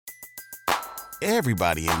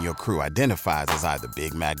Everybody in your crew identifies as either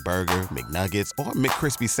Big Mac Burger, McNuggets, or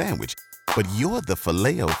McCrispy Sandwich. But you're the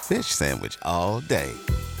Filet-O-Fish Sandwich all day.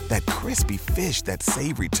 That crispy fish, that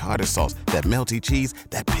savory tartar sauce, that melty cheese,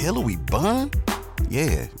 that pillowy bun.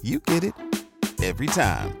 Yeah, you get it. Every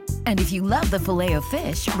time. And if you love the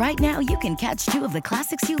Filet-O-Fish, right now you can catch two of the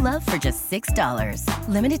classics you love for just $6.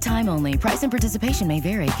 Limited time only. Price and participation may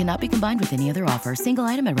vary. Cannot be combined with any other offer. Single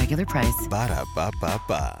item at regular price.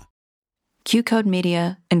 Ba-da-ba-ba-ba. Q-Code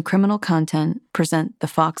Media and Criminal Content present The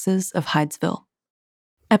Foxes of Hydesville.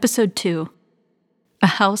 Episode 2. A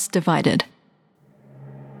House Divided.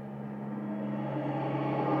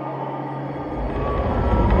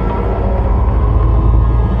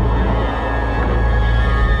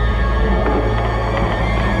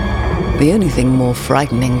 The only thing more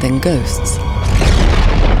frightening than ghosts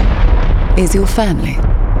is your family.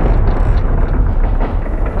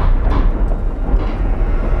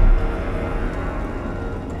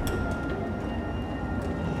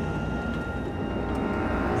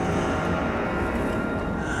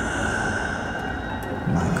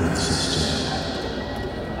 My good sister,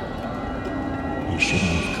 you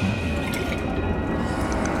shouldn't have come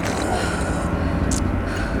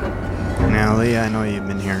here. Now, Leah, I know you've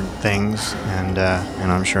been hearing things, and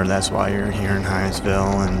I'm sure that's why you're here in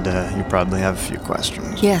Hyattsville, and you probably have a few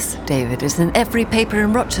questions. Yes, David, it's in every paper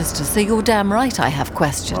in Rochester, so you're damn right I have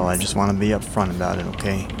questions. Well, I just want to be upfront about it,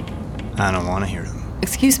 okay? I don't want to hear them.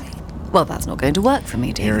 Excuse me? Well, that's not going to work for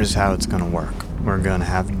me, David. Here's how it's going to work. We're going to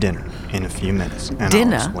have dinner in a few minutes, and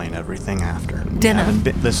Dinner? I'll explain everything after. Dinner?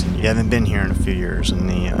 Listen, you haven't been here in a few years, and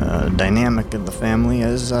the dynamic of the family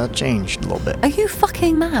has changed a little bit. Are you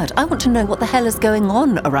fucking mad? I want to know what the hell is going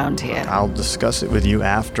on around here. I'll discuss it with you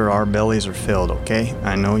after our bellies are filled, okay?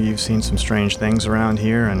 I know you've seen some strange things around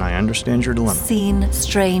here, and I understand your dilemma. Seen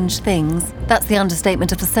strange things? That's the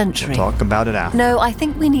understatement of the century. We'll talk about it after. No, I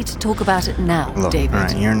think we need to talk about it now, Look, David. all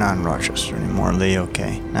right, you're not in Rochester anymore, Lee,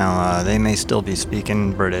 okay? Now, they may still be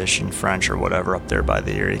speaking British and French or whatever up there by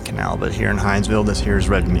the Erie Canal, but here in Hyattsville, this here is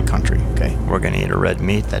red meat country, okay? We're gonna eat a red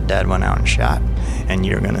meat that Dad went out and shot, and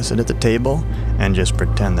you're gonna sit at the table and just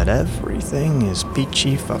pretend that everything is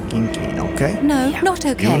peachy fucking keen, okay? No, not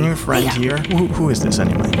okay. You and your friend here, who is this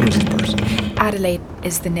anyway? Who's this person? Adelaide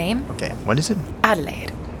is the name. Okay, what is it?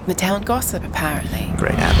 Adelaide. The town gossip, apparently.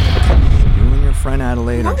 Great, Adelaide. You and your friend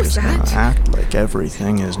Adelaide What are was just gonna that? act like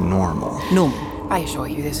everything is normal. Normal. I assure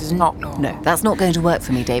you, this is not normal. No, that's not going to work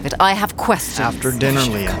for me, David. I have questions. After dinner,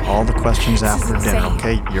 Leah. All the questions after is dinner,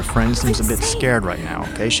 insane. okay? Your friend seems a bit insane. scared right now,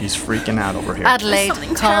 okay? She's freaking out over here. Adelaide,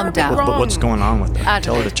 something calm terribly down. But what's going on with her? Adelaide.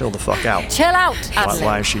 Tell her to chill the fuck out. Chill out, Why, Adelaide.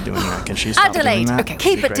 why is she doing that? Can she stop Adelaide, doing that? okay,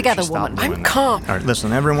 keep it Great, together, she stopped woman. doing I'm that. calm. All right,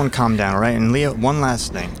 listen, everyone calm down, all right? And Leah, one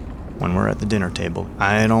last thing. When we're at the dinner table,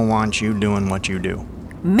 I don't want you doing what you do.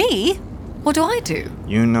 Me? What do I do?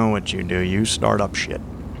 You know what you do. You start up shit.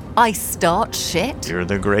 I start shit? You're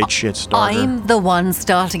the great shit starter. I'm the one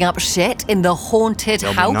starting up shit in the haunted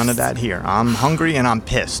There'll house? be none of that here. I'm hungry and I'm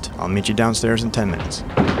pissed. I'll meet you downstairs in 10 minutes.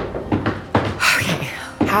 Okay.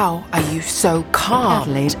 How are you so calm?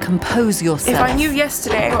 Adelaide, compose yourself. If I knew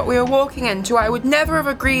yesterday what we were walking into, I would never have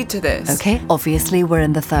agreed to this. Okay, obviously we're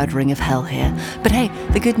in the third ring of hell here. But hey,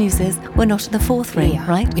 the good news is we're not in the fourth ring, Leah,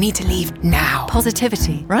 right? We need to leave now.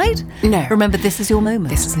 Positivity, right? No. Remember, this is your moment.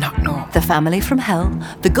 This is not normal. The family from hell,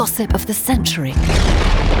 the gossip of the century.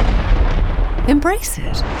 Embrace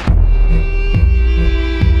it.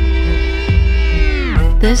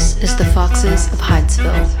 This is The Foxes of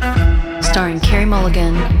Hydesville, starring Carey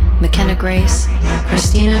Mulligan, McKenna Grace,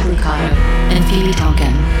 Christina Brucato, and Phoebe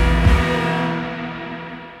Tonkin.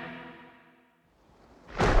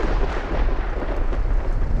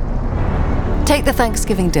 Take the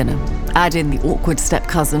Thanksgiving dinner. Add in the awkward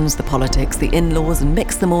step-cousins, the politics, the in-laws, and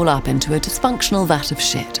mix them all up into a dysfunctional vat of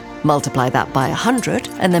shit. Multiply that by 100,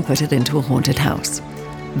 and then put it into a haunted house.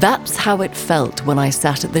 That's how it felt when I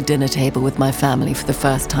sat at the dinner table with my family for the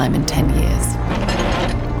first time in 10 years.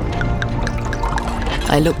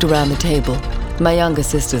 I looked around the table. My younger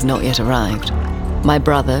sister's not yet arrived. My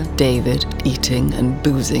brother, David, eating and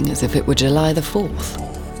boozing as if it were July the 4th.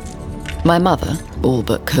 My mother, all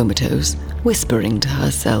but comatose, whispering to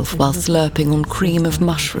herself while slurping on cream of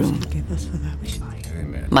mushroom.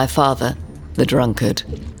 My father, the drunkard,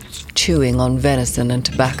 chewing on venison and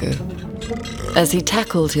tobacco. As he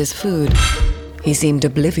tackled his food, he seemed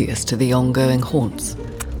oblivious to the ongoing haunts.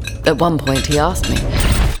 At one point, he asked me,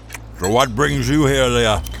 So what brings you here,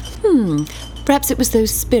 Leah? perhaps it was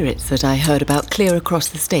those spirits that I heard about clear across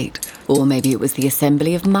the state, or maybe it was the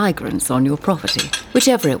assembly of migrants on your property.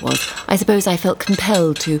 Whichever it was, I suppose I felt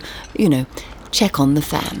compelled to, check on the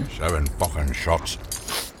fam. 7 fucking shots.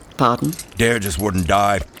 Pardon? Dare just wouldn't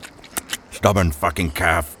die. Stubborn fucking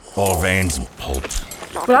calf. All veins and pulp.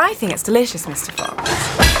 Well, I think it's delicious, Mr. Fox.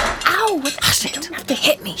 Ow! Hush it. You don't have to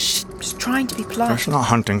hit me. Shh, just trying to be polite. It's not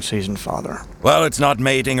hunting season, Father. Well, it's not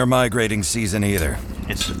mating or migrating season either.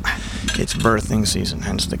 It's birthing season,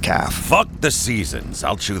 hence the calf. Fuck the seasons.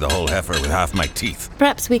 I'll chew the whole heifer with half my teeth.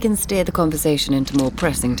 Perhaps we can steer the conversation into more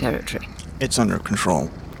pressing territory. It's under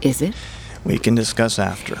control. Is it? We can discuss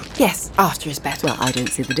after. Yes, after is better. Well, I don't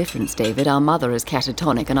see the difference, David. Our mother is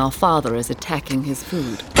catatonic and our father is attacking his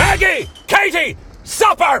food. Maggie! Katie!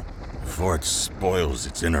 Supper! Before it spoils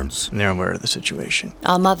its innards. They're aware of the situation.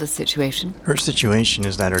 Our mother's situation? Her situation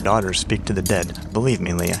is that her daughters speak to the dead. Believe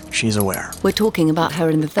me, Leah, she's aware. We're talking about her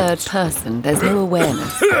in the third person. There's no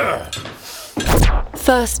awareness.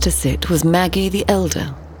 First to sit was Maggie the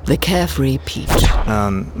Elder, the carefree peach.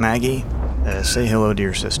 Maggie, say hello to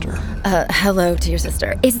your sister. Hello to your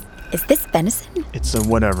sister. Is this venison? It's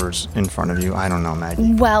whatever's in front of you. I don't know,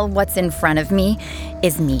 Maggie. Well, what's in front of me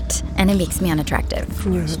is meat, and it makes me unattractive.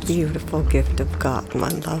 You're a beautiful gift of God, my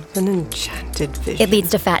love. An enchanted vision. It leads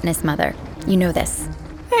to fatness, Mother. You know this.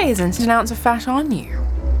 There isn't an ounce of fat on you.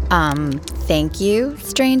 Thank you,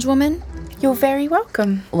 strange woman. You're very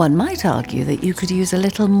welcome. One might argue that you could use a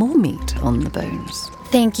little more meat on the bones.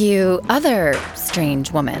 Thank you, other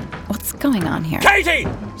strange woman. What's going on here? Katie!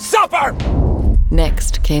 Supper!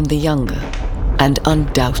 Next came the younger, and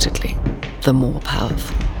undoubtedly the more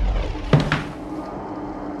powerful.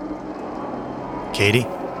 Katie?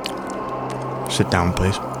 Sit down,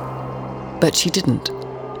 please. But she didn't.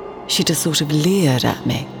 She just sort of leered at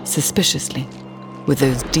me, suspiciously, with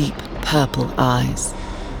those deep purple eyes.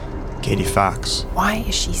 Katie Fox. Why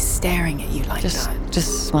is she staring at you like that?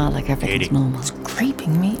 Just smile like everything's Katie. normal. It's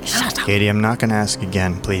creeping me. Shut up. Katie, I'm not going to ask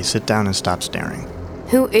again. Please sit down and stop staring.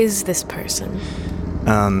 Who is this person?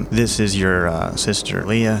 This is your sister,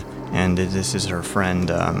 Leah, and this is her friend,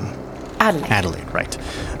 Adelaide. Adelaide, right.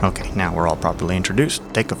 Okay, now we're all properly introduced.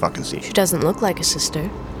 Take a fucking seat. She doesn't look like a sister.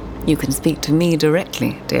 You can speak to me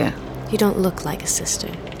directly, dear. You don't look like a sister.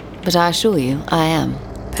 But I assure you, I am.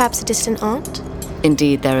 Perhaps a distant aunt?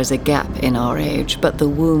 Indeed, there is a gap in our age, but the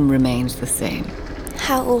womb remains the same.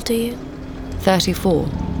 How old are you? 34.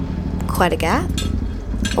 Quite a gap.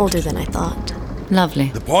 Older than I thought. Lovely.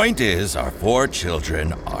 The point is, our 4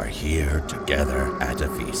 children are here together at a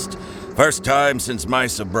feast. First time since my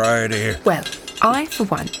sobriety. Well, I, for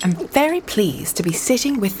one, am very pleased to be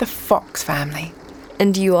sitting with the Fox family.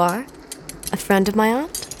 And you are? A friend of my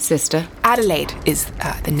aunt? Sister. Adelaide is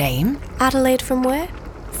the name. Adelaide from where?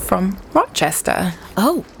 From Rochester.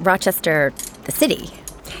 Oh, Rochester, the city.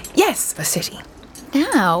 Yes, the city.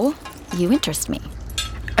 Now, you interest me.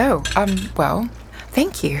 Oh, well,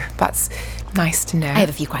 thank you. That's nice to know. I have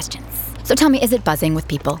a few questions. So tell me, is it buzzing with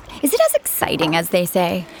people? Is it as exciting as they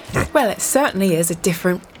say? Well, it certainly is a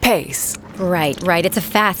different pace. Right. It's a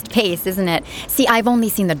fast pace, isn't it? See, I've only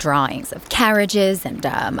seen the drawings of carriages and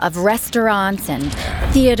of restaurants and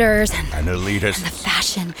theaters An elitist. the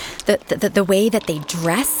fashion, the way that they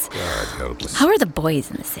dress. God help us. How are the boys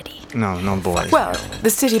in the city? No boys. Well, the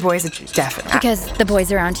city boys are definitely. Because the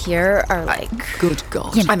boys around here are like... Good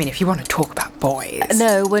God. You know. I mean, if you want to talk about boys.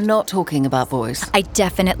 No, we're not talking about boys. I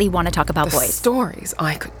definitely want to talk about The boys. stories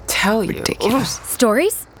I could tell you. Ridiculous.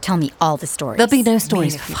 Stories? Tell me all the stories. There'll be no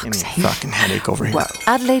stories, if for you fuck's Give me a sake. fucking headache over here. Well,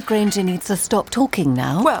 Adelaide Granger needs to stop talking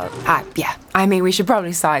now. well, yeah. I mean, we should probably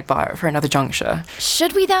sidebar it for another juncture.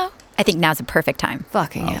 Should we, though? I think now's a perfect time.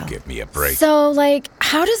 Fucking hell. Give me a break. So, like,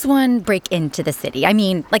 how does one break into the city? I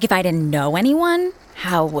mean, like, if I didn't know anyone,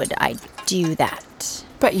 how would I do that?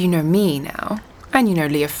 But you know me now. And you know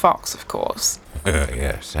Leah Fox, of course.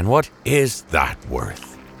 Yes, and what is that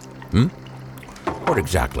worth? What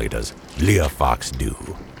exactly does Leah Fox do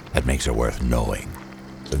that makes her worth knowing?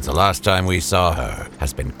 Since the last time we saw her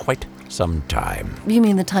has been quite some time. You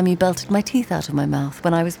mean the time you belted my teeth out of my mouth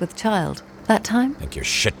when I was with child? That time? Think your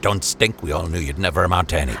shit don't stink? We all knew you'd never amount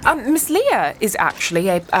to anything. Miss Leah is actually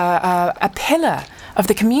a pillar of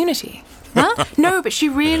the community. Huh? No, but she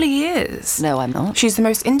really is. No, I'm not. She's the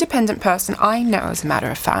most independent person I know, as a matter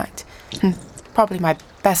of fact. Probably my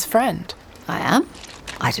best friend. I am?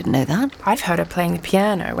 I didn't know that. I've heard her playing the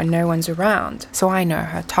piano when no one's around, so I know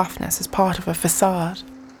her toughness is part of a facade.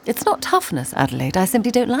 It's not toughness, Adelaide. I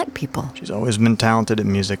simply don't like people. She's always been talented at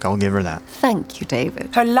music, I'll give her that. Thank you,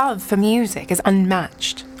 David. Her love for music is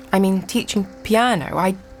unmatched. I mean, teaching piano,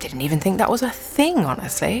 I didn't even think that was a thing,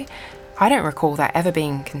 honestly. I don't recall that ever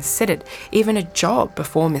being considered even a job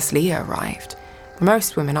before Miss Leah arrived.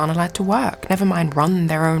 Most women aren't allowed to work, never mind run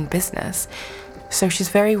their own business. So she's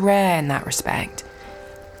very rare in that respect.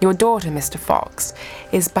 Your daughter, Mr. Fox,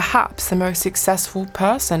 is perhaps the most successful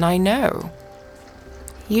person I know.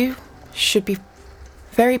 You should be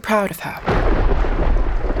very proud of her.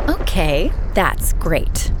 Okay, that's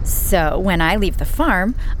great. So when I leave the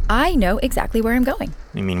farm, I know exactly where I'm going.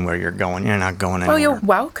 You mean where you're going? You're not going anywhere. Well, you're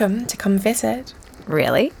welcome to come visit.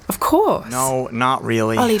 Really? Of course. No, not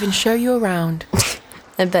really. I'll even show you around.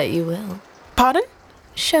 I bet you will. Pardon?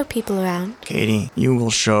 Show people around. Katie, you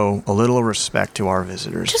will show a little respect to our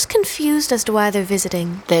visitors. Just confused as to why they're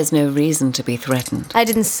visiting. There's no reason to be threatened. I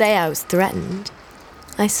didn't say I was threatened.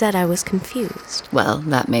 I said I was confused. Well,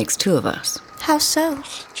 that makes two of us. How so?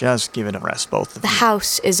 Just give it a rest, both of The you.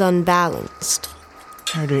 house is unbalanced.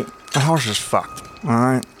 Katie, the house is fucked,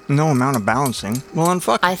 alright? No amount of balancing will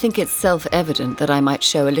unfuck it. I think it's self-evident that I might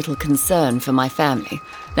show a little concern for my family,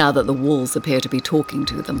 now that the walls appear to be talking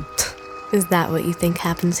to them. Is that what you think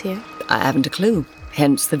happens here? I haven't a clue,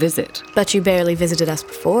 hence the visit. But you barely visited us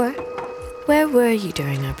before. Where were you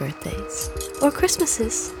during our birthdays? Or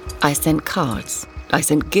Christmases? I sent cards. I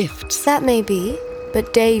sent gifts. That may be,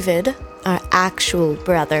 but David, our actual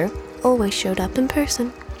brother, always showed up in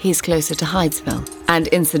person. He's closer to Hydesville. And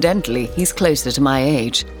incidentally, he's closer to my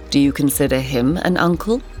age. Do you consider him an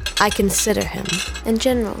uncle? I consider him, in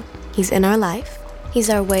general. He's in our life. He's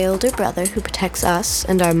our way older brother who protects us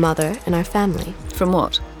and our mother and our family. From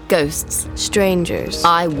what? Ghosts? Strangers.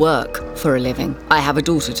 I work for a living. I have a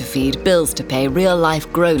daughter to feed, bills to pay,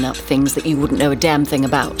 real-life grown-up things that you wouldn't know a damn thing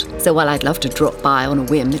about. So while I'd love to drop by on a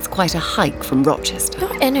whim, it's quite a hike from Rochester.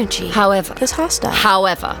 Your energy However, is hostile.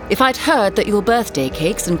 if I'd heard that your birthday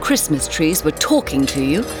cakes and Christmas trees were talking to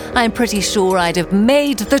you, I'm pretty sure I'd have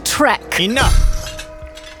made the trek. Enough!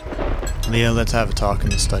 Leah, let's have a talk in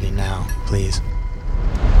the study now, please.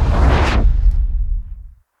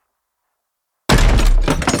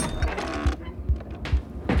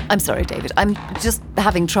 I'm sorry, David. I'm just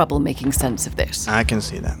having trouble making sense of this. I can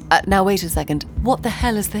see that. Now, wait a second. What the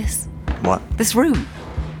hell is this? What? This room?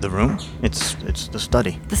 The room? It's the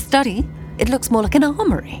study. The study? It looks more like an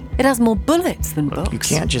armory. It has more bullets than books. You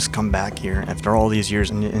can't just come back here after all these years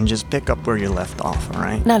and just pick up where you left off, all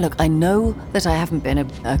right? Now, look, I know that I haven't been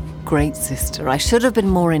a great sister. I should have been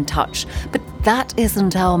more in touch. But that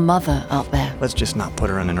isn't our mother out there. Let's just not put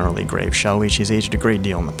her in an early grave, shall we? She's aged a great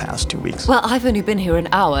deal in the past 2 weeks. Well, I've only been here an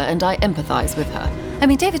hour, and I empathize with her. I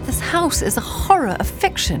mean, David, this house is a horror of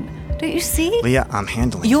fiction. Don't you see? Leah, I'm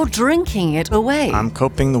handling You're drinking it away. I'm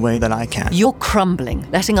coping the way that I can. You're crumbling,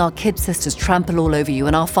 letting our kid sisters trample all over you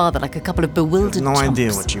and our father like a couple of bewildered No chumps.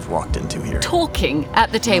 idea what you've walked into here. Talking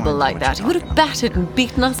at the table like that. He would have battered and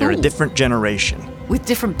beaten us They're all. a different generation. With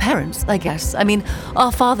different parents, I guess. I mean,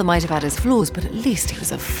 our father might have had his flaws, but at least he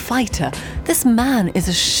was a fighter. This man is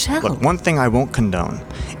a shell. Look, one thing I won't condone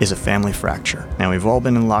is a family fracture. Now, we've all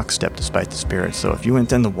been in lockstep despite the spirits, so if you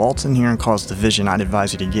intend to waltz in here and cause division, I'd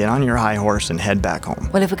advise you to get on your high horse and head back home.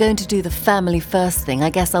 Well, if we're going to do the family first thing,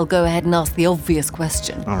 I guess I'll go ahead and ask the obvious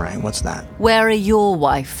question. All right, what's that? Where are your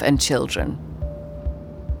wife and children?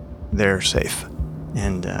 They're safe.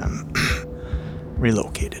 And,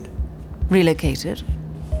 relocated. Relocated?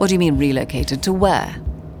 What do you mean relocated? To where?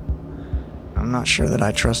 I'm not sure that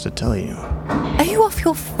I trust to tell you. Are you off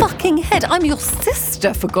your fucking head? I'm your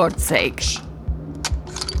sister, for God's sake.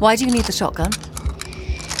 Why do you need the shotgun?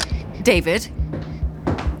 David?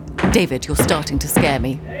 David, you're starting to scare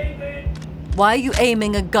me. Why are you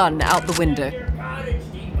aiming a gun out the window?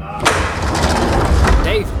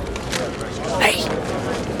 Dave.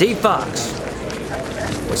 Hey, D-Fox.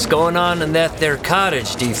 What's going on in that there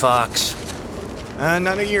cottage, D-Fox? None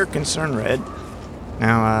of your concern, Red.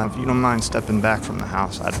 Now, if you don't mind stepping back from the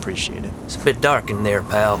house, I'd appreciate it. It's a bit dark in there,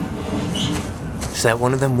 pal. Is that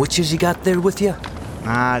one of them witches you got there with you?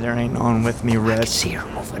 Nah, there ain't no one with me, Red. I can see her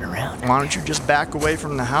moving around. Why don't you just back away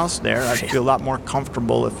from the house there? I'd feel a lot more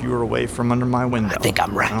comfortable if you were away from under my window. I think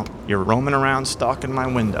I'm right. Well, you're roaming around stalking my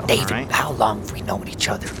window, David, right? how long have we known each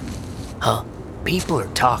other? Huh? People are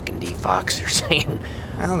talking, D-Fox. They're saying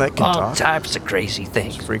Well, they can all talk. types of crazy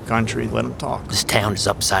things. Free country, let them talk. This town is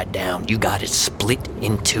upside down. You got it split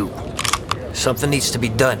in two. Something needs to be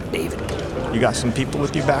done, David. You got some people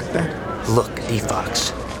with you back there? Look,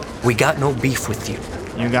 D-Fox, we got no beef with you.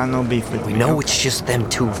 You got no beef with We me. know okay? it's just them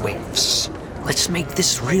two waifs. Let's make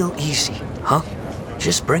this real easy, huh?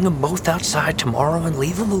 Just bring them both outside tomorrow and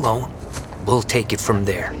leave them alone. We'll take it from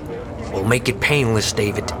there. We'll make it painless,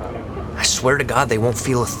 David. I swear to God they won't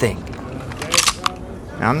feel a thing.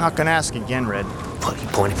 Now, I'm not gonna ask again, Red. What, you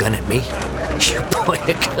point a gun at me? You point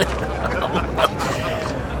a gun.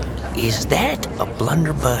 Is that a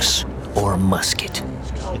blunderbuss or a musket?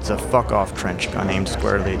 It's a fuck-off trench gun aimed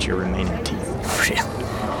squarely at your remaining teeth. Really?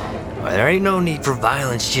 Well, there ain't no need for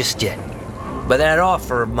violence just yet. But that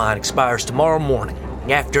offer of mine expires tomorrow morning.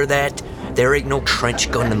 After that, there ain't no trench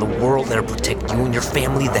gun in the world that'll protect you and your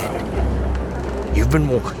family then. You've been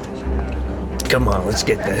warned. Come on, let's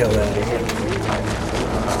get the hell out of here.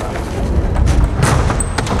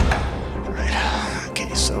 Right.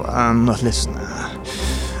 Okay, so, listen,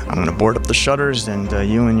 I'm gonna board up the shutters, and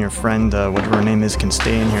you and your friend, whatever her name is, can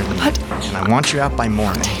stay in here tonight. And I want you out by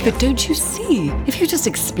morning. But don't you see? If you just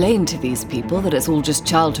explain to these people that it's all just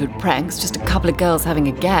childhood pranks, just a couple of girls having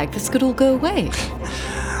a gag, this could all go away.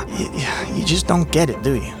 You just don't get it,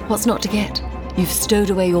 do you? What's not to get? You've stowed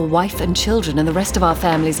away your wife and children, and the rest of our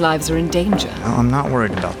family's lives are in danger. No, I'm not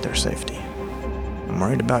worried about their safety. I'm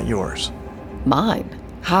worried about yours. Mine?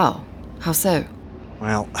 How? How so?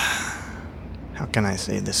 Well, how can I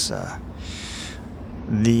say this?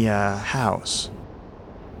 The house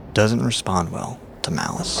doesn't respond well to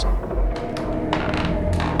malice.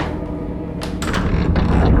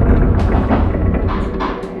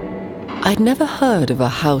 I'd never heard of a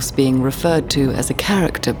house being referred to as a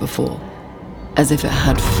character before, as if it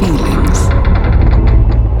had feelings.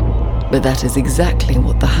 But that is exactly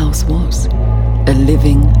what the house was. A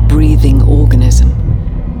living, breathing organism.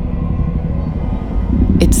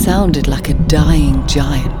 It sounded like a dying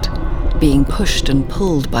giant, being pushed and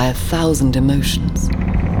pulled by 1,000 emotions.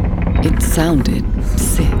 It sounded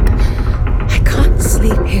sick. I can't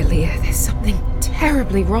sleep here, Leah. There's something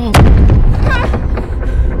terribly wrong.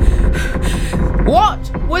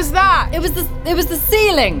 What was that? It was the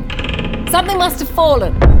ceiling. Something must have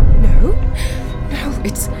fallen. No,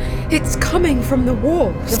 it's coming from the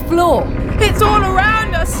walls. The floor. It's all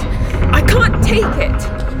around us. I can't take it.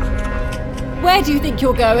 Where do you think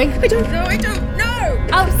you're going? I don't know.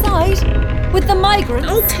 Outside? With the migrants?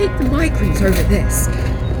 I'll take the migrants over this.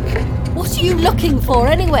 What are you looking for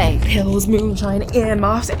anyway? Pills, moonshine,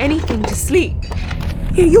 earmuffs, anything to sleep.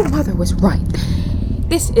 Your mother was right.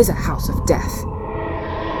 This is a house of death.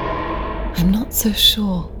 I'm not so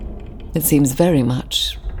sure. It seems very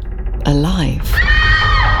much alive.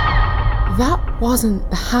 That wasn't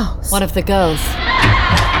the house. One of the girls.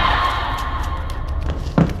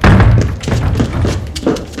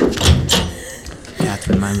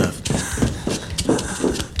 Catherine, my love.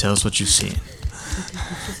 Tell us what you've seen.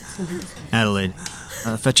 Adelaide,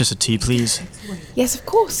 fetch us a tea, please. Yes, of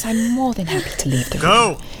course. I'm more than happy to leave the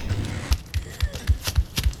room. Go!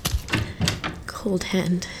 Cold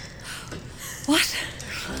hand. What?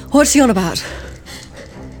 What's she on about?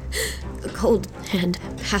 A cold hand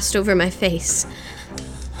passed over my face.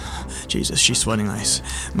 Jesus, she's sweating ice.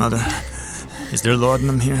 Mother, is there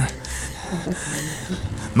laudanum here?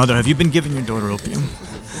 Mother, have you been giving your daughter opium?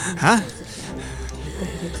 Huh?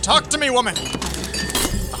 Talk to me, woman!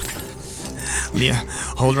 Fuck. Leah,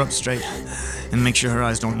 hold her up straight and make sure her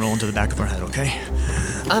eyes don't roll into the back of her head, okay?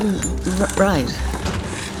 Right.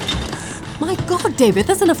 My God, David,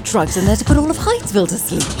 there's enough drugs in there to put all of Hydesville to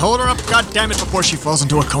sleep. Hold her up, goddammit, before she falls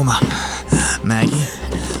into a coma. Maggie,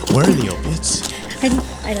 where are the opiates? I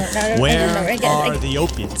don't know. Where are the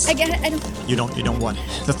opiates? I don't. You don't what?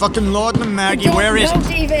 The fucking laudanum, Maggie, where is it?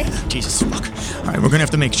 David. Jesus, fuck. Alright, we're gonna have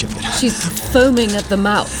to makeshift it. She's foaming at the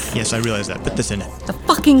mouth. Yes, I realize that. Put this in it. A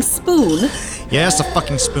fucking spoon? Yes, a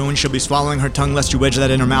fucking spoon. She'll be swallowing her tongue lest you wedge that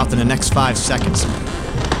in her mouth in the next 5 seconds.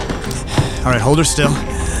 Alright, hold her still.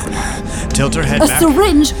 Tilt her head back. A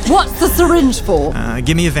syringe? What's the syringe for?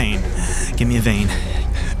 Give me a vein. Give me a vein.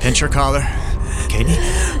 Pinch her collar. Katie?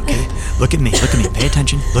 Okay. Look at me. Pay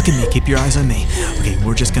attention. Look at me. Keep your eyes on me. Okay,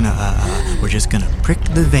 we're just gonna prick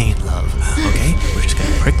the vein, love. Okay? We're just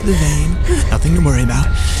gonna prick the vein. Nothing to worry about.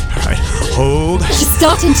 Alright. Hold. She's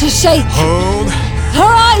starting to shake. Hold. Her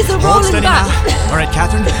eyes are Hold rolling steady back. now. Alright,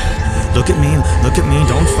 Catherine. Look at me.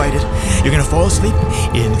 Don't fight it. You're gonna fall asleep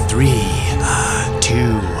in 3,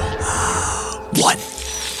 2, 1.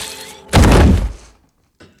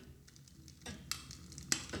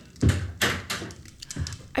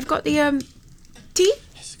 I've got the, tea?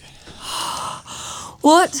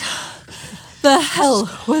 What the hell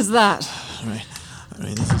was that? Alright,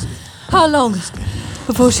 this is good. How long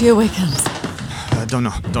before she awakens? Don't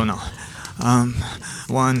know.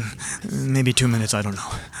 1, maybe 2 minutes, I don't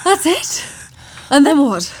know. That's it? And then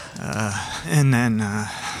what? And then,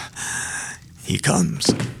 he comes.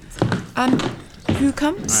 Who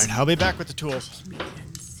comes? Alright, I'll be back with the tools.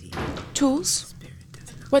 Tools?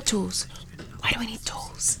 What tools? Why do we need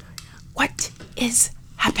tools? What is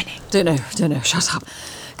happening? Don't know. Shut up.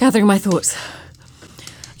 Gathering my thoughts.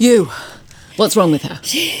 You. What's wrong with her?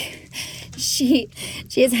 She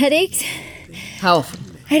has headaches. How often?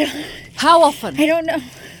 How often? I don't know.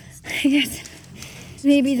 I guess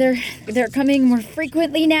Maybe they're coming more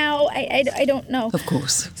frequently now. I don't know. Of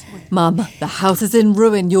course. Mum, the house is in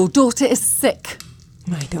ruin. Your daughter is sick.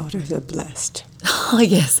 My daughters are blessed. Ah,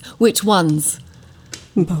 yes. Which ones?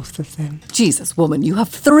 Both of them. Jesus, woman, you have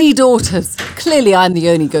 3 daughters. Clearly I'm the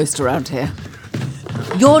only ghost around here.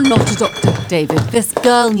 You're not a doctor, David. This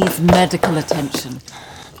girl needs medical attention.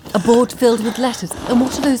 A board filled with letters. And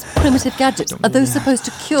what are those primitive gadgets? Are those supposed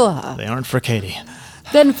to cure her? They aren't for Katie.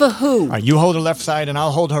 Then for who? All right, you hold her left side and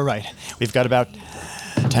I'll hold her right. We've got about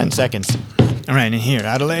 10 seconds. All right, and here,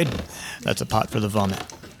 Adelaide, that's a pot for the vomit.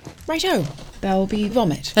 Righto. There'll be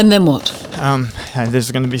vomit. And then what?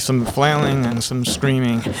 There's going to be some flailing and some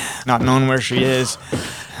screaming, not knowing where she is.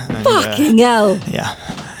 And, Fucking hell. Yeah.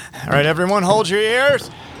 All right, everyone, hold your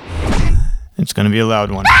ears. It's going to be a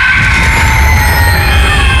loud one.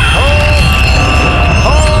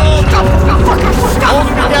 Hold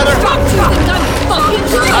it together.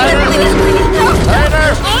 Tighter.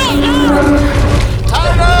 No.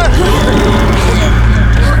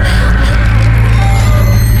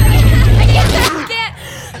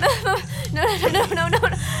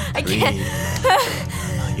 I can't.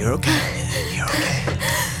 No, you're okay. You're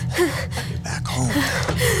back home now.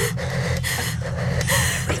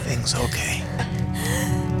 Everything's okay.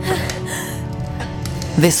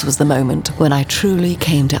 This was the moment when I truly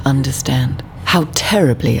came to understand how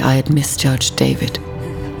terribly I had misjudged David,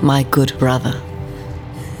 my good brother.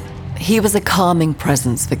 He was a calming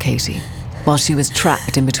presence for Katie, while she was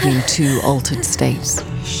trapped in between 2 altered states.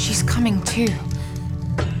 She's coming too.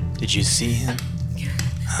 Did you see him?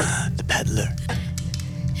 The peddler.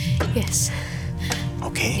 Yes.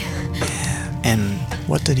 Okay. And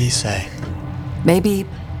what did he say? Maybe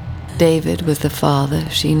David was the father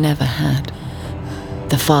she never had.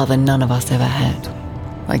 The father none of us ever had,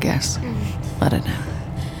 I guess. I don't know.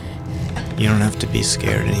 You don't have to be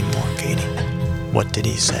scared anymore, Katie. What did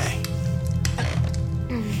he say?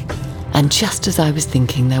 And just as I was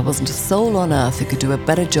thinking there wasn't a soul on earth who could do a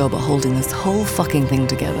better job at holding this whole fucking thing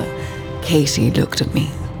together, Katie looked at me,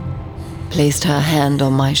 placed her hand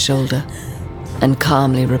on my shoulder, and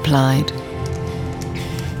calmly replied,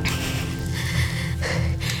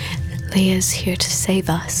 Leah's here to save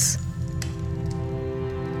us.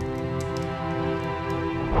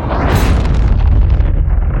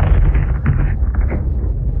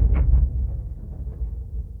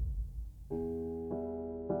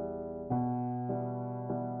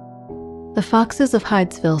 The Foxes of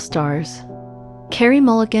Hydesville stars Carey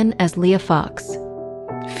Mulligan as Leah Fox,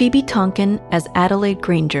 Phoebe Tonkin as Adelaide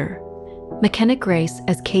Granger, McKenna Grace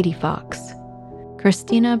as Katie Fox,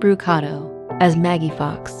 Christina Brucato as Maggie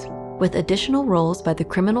Fox, with additional roles by the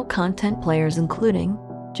criminal content players including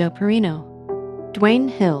Joe Perino, Dwayne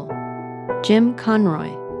Hill, Jim Conroy,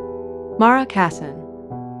 Mara Casson.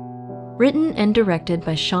 Written and directed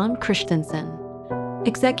by Sean Christensen.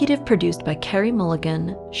 Executive produced by Carey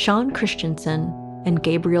Mulligan, Sean Christensen, and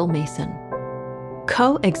Gabriel Mason.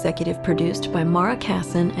 Co-executive produced by Mara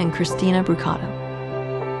Casson and Christina Brucato.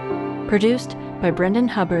 Produced by Brendan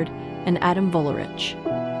Hubbard and Adam Volerich.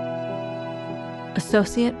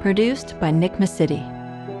 Associate produced by Nick Masidi.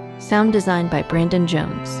 Sound designed by Brandon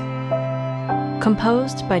Jones.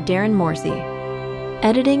 Composed by Darren Morsey.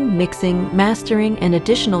 Editing, mixing, mastering, and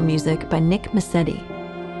additional music by Nick Masidi.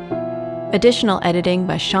 Additional editing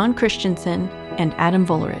by Sean Christensen and Adam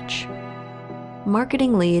Volerich.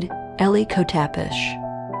 Marketing lead, Ellie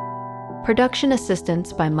Kotapish. Production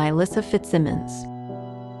assistance by Mylissa Fitzsimmons.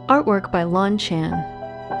 Artwork by Lon Chan.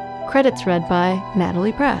 Credits read by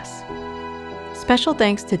Natalie Press. Special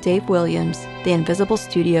thanks to Dave Williams, The Invisible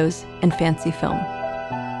Studios, and Fancy Film.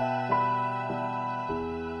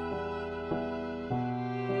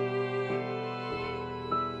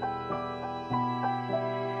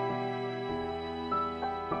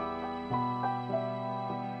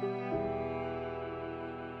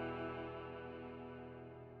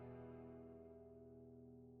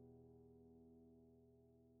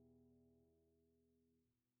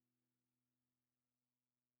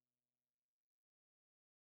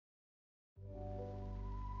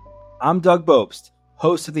 I'm Doug Bobst,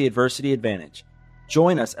 host of The Adversity Advantage.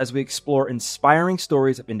 Join us as we explore inspiring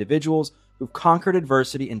stories of individuals who've conquered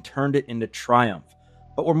adversity and turned it into triumph.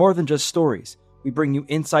 But we're more than just stories. We bring you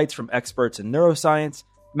insights from experts in neuroscience,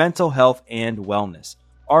 mental health, and wellness.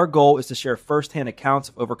 Our goal is to share firsthand accounts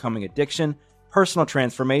of overcoming addiction, personal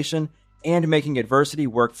transformation, and making adversity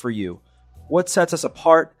work for you. What sets us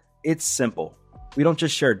apart? It's simple. We don't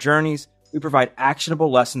just share journeys, we provide actionable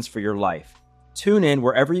lessons for your life. Tune in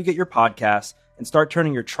wherever you get your podcasts and start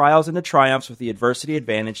turning your trials into triumphs with The Adversity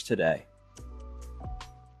Advantage today.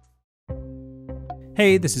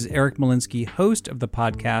 Hey, this is Eric Molinsky, host of the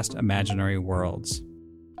podcast Imaginary Worlds.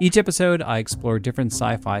 Each episode, I explore different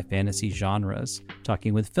sci-fi fantasy genres,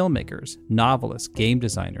 talking with filmmakers, novelists, game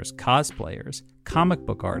designers, cosplayers, comic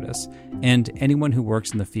book artists, and anyone who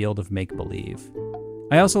works in the field of make-believe.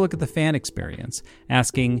 I also look at the fan experience,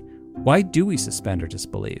 asking, why do we suspend our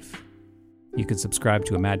disbelief? You can subscribe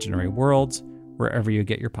to Imaginary Worlds wherever you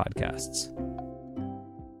get your podcasts.